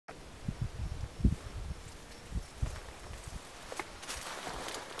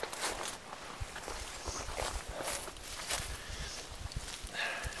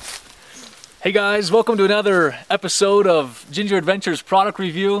Hey guys, welcome to another episode of Ginger Adventurez product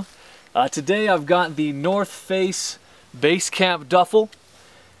review. Today I've got the North Face Base Camp Duffle.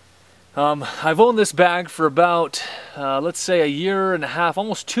 I've owned this bag for about, let's say, a year and a half,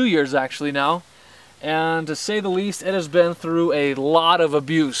 almost 2 years actually now. And to say the least, it has been through a lot of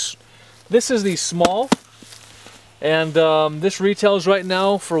abuse. This is the small, and this retails right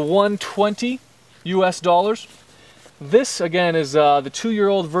now for $120 US. This again is the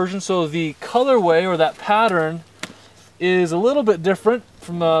 2-year-old version, so the colorway or that pattern is a little bit different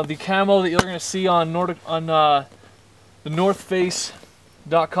from the camo that you're going to see on the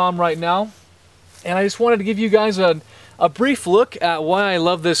northface.com right now. And I just wanted to give you guys a brief look at why I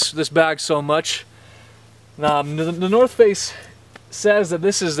love this bag so much. The North Face says that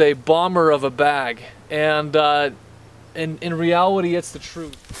this is a bomber of a bag, and in reality it's the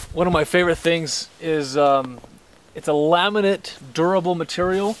truth. One of my favorite things is it's a laminate durable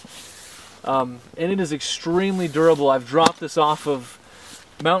material, and it is extremely durable. I've dropped this off of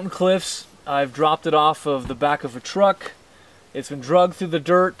mountain cliffs, I've dropped it off of the back of a truck, it's been dragged through the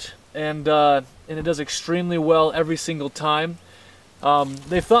dirt, and it does extremely well every single time.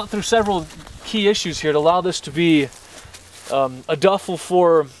 They've thought through several key issues here to allow this to be a duffel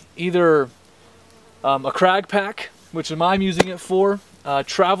for either a Crag pack, which I'm using it for,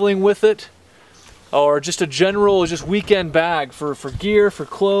 traveling with it, or just a general, just weekend bag for gear, for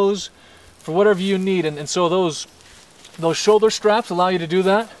clothes, for whatever you need. And so those shoulder straps allow you to do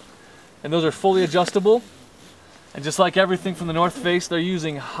that, and those are fully adjustable. And just like everything from the North Face, they're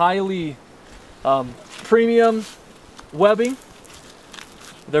using highly premium webbing.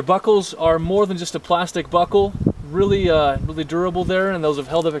 Their buckles are more than just a plastic buckle, really durable there, and those have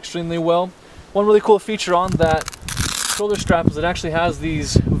held up extremely well. One really cool feature on that shoulder strap is it actually has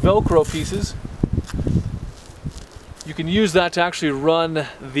these Velcro pieces. You can use that to actually run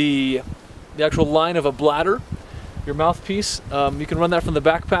the actual line of a bladder, your mouthpiece. You can run that from the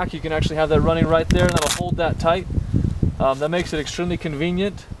backpack. You can actually have that running right there, and that'll hold that tight. That makes it extremely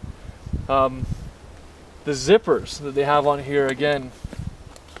convenient. The zippers that they have on here, again,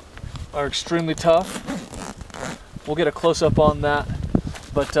 are extremely tough. We'll get a close-up on that.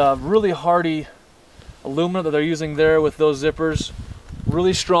 But really hardy aluminum that they're using there with those zippers.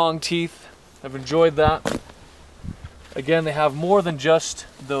 Really strong teeth. I've enjoyed that. Again, they have more than just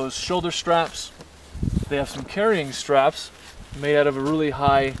those shoulder straps. They have some carrying straps made out of a really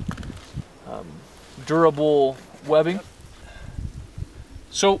high durable webbing.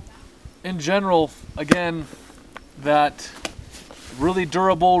 So in general, again, that really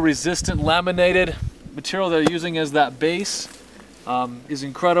durable, resistant, laminated material they're using as that base is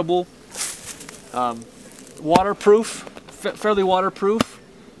incredible. Waterproof, fairly waterproof.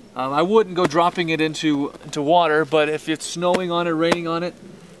 I wouldn't go dropping it into water, but if it's snowing on it, raining on it,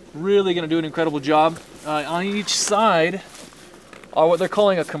 really going to do an incredible job. On each side are what they're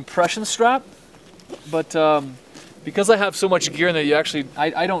calling a compression strap, but because I have so much gear in there,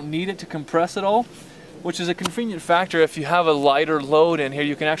 I don't need it to compress at all, which is a convenient factor. If you have a lighter load in here,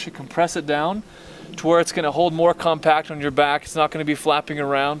 you can actually compress it down to where it's going to hold more compact on your back. It's not going to be flapping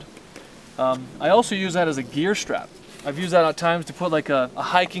around. I also use that as a gear strap. I've used that at times to put like a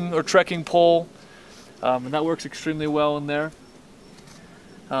hiking or trekking pole, and that works extremely well in there.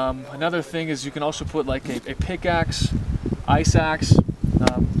 Another thing is you can also put like a pickaxe, ice axe,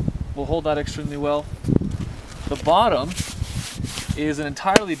 will hold that extremely well. The bottom is an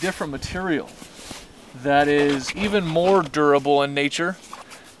entirely different material that is even more durable in nature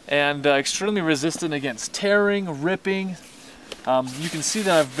and extremely resistant against tearing, ripping. You can see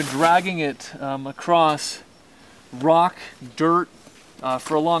that I've been dragging it across rock, dirt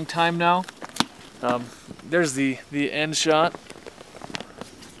for a long time now. There's the end shot.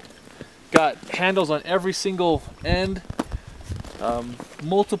 Got handles on every single end,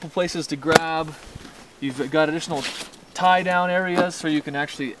 multiple places to grab. You've got additional tie down areas, so you can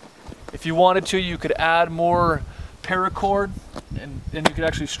actually, if you wanted to, you could add more paracord, and you could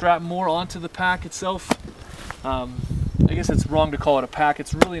actually strap more onto the pack itself. I guess it's wrong to call it a pack.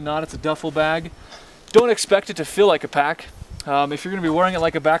 It's really not. It's a duffel bag. Don't expect it to feel like a pack. If you're going to be wearing it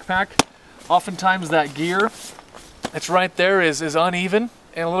like a backpack, oftentimes that gear that's right there is uneven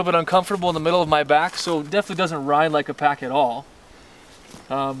and a little bit uncomfortable in the middle of my back, so it definitely doesn't ride like a pack at all.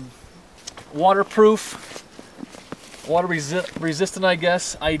 Waterproof, water resistant, I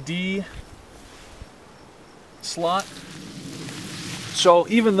guess, ID slot. So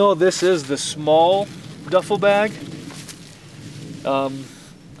even though this is the small duffel bag,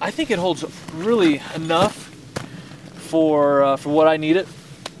 I think it holds really enough for what I need it.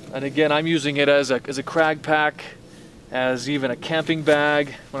 And again, I'm using it as a Crag pack as even a camping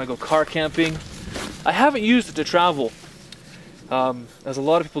bag when I go car camping. I haven't used it to travel, as a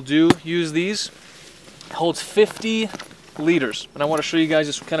lot of people do use these. It holds 50 liters, and I want to show you guys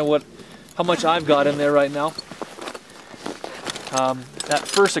just kind of how much I've got in there right now. That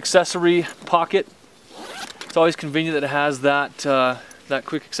first accessory pocket, it's always convenient that it has that that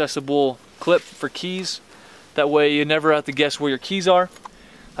quick accessible clip for keys. That way you never have to guess where your keys are.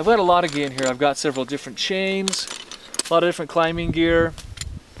 I've got a lot of gear in here. I've got several different chains, a lot of different climbing gear,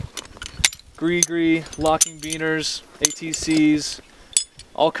 gree, locking beaners, ATCs,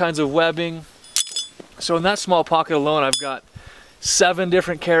 all kinds of webbing. So in that small pocket alone, I've got 7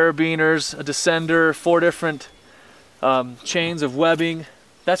 different carabiners, a descender, 4 different chains of webbing.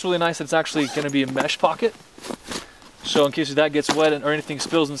 That's really nice that it's actually going to be a mesh pocket. So in case that gets wet or anything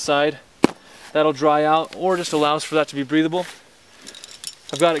spills inside, that'll dry out, or just allows for that to be breathable.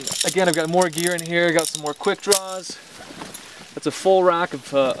 I've got more gear in here. Got some more quick draws. That's a full rack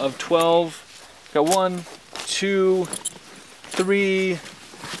of 12. Got 1, 2, 3,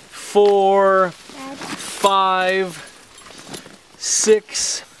 4, 5,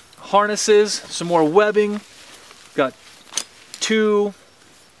 6 harnesses, some more webbing. Got 2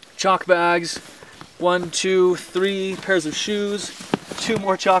 chalk bags, 1, 2, 3 pairs of shoes, 2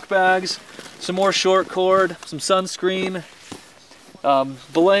 more chalk bags, some more short cord, some sunscreen,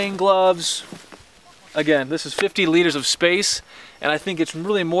 belaying gloves. Again, this is 50 liters of space, and I think it's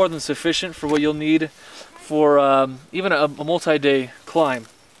really more than sufficient for what you'll need for even a multi-day climb.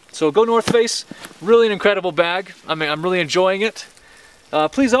 So go North Face, really an incredible bag. I mean, I'm really enjoying it.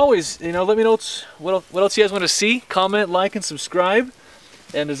 Please always, let me know what else you guys want to see. Comment, like, and subscribe.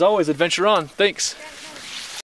 And as always, adventure on. Thanks.